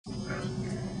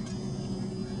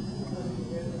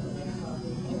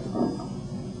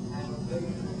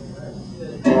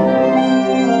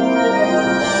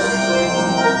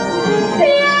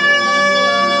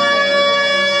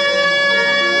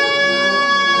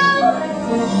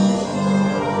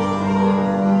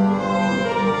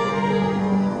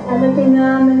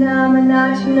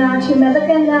nachi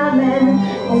melaganamen.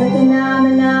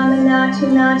 Melaganamen, nachi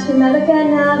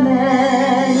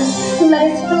melaganamen. Let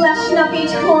his flesh not be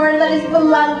torn, let his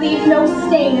blood leave no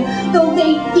stain. Though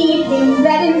they feed him,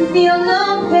 let him feel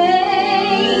no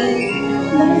pain.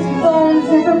 Let his bones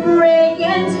never break,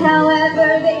 and however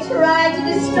they try to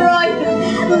destroy him,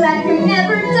 let him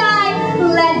never die,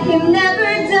 let him never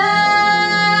die.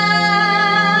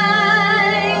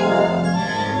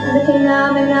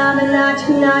 Melaganamen,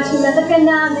 nachi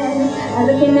melaganamen.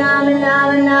 Melaganamen,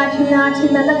 nachi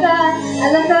melaga.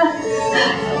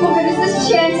 What good is this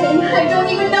chanting? I don't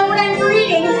even know what I'm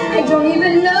reading. I don't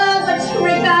even know what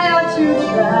trick I ought to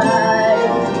try.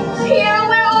 Pierre,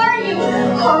 where are you?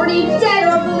 Already dead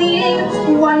or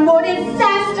bleeding? One more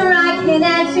disaster I can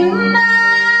add to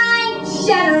my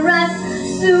generous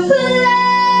supply.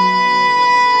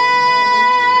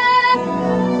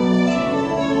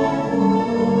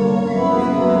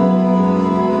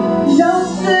 No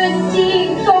good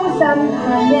deed goes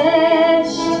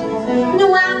unpunished.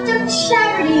 No act of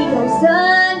charity goes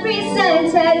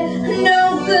unresented.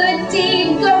 No good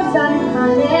deed goes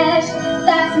unpunished.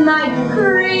 That's my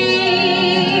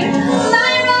decree.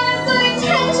 My wrong good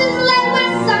intentions led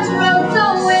with such roads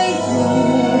always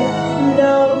lead.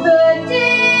 No good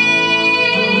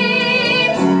deed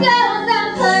goes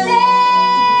unpunished.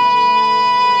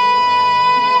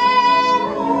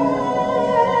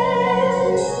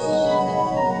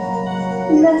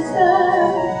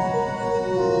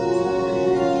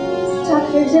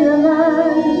 Dr.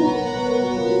 Zimmerman,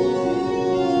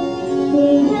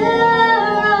 the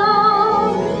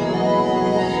arrow,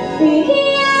 the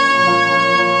arrow.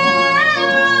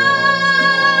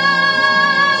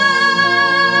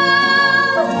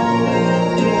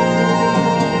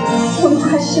 One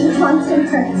question haunts and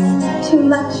hurts. Too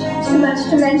much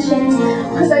to mention.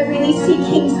 Was I really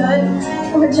seeking good,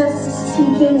 or just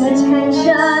seeking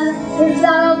attention? Is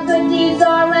that all good deeds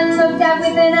are when looked at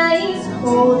with an ice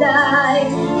cold eye?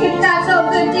 If that's all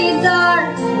good deeds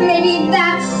are, maybe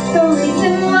that's the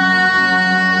reason why.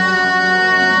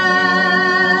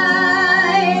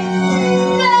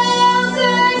 No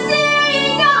good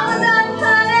deed goes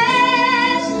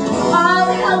unpunished. All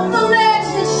helpful lives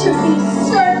that should be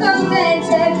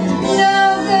circumvented. No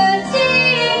good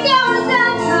deed goes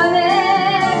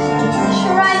unpunished.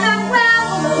 Try not well,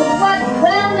 look at what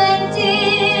well-meant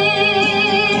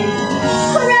did.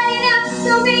 Right enough,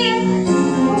 so be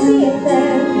it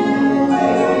then.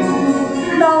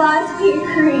 But all odds be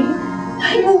agreed,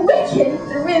 I'm wicked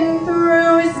through and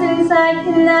through. Since I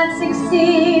cannot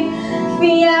succeed,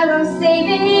 the arrow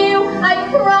saving you, I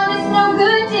promise.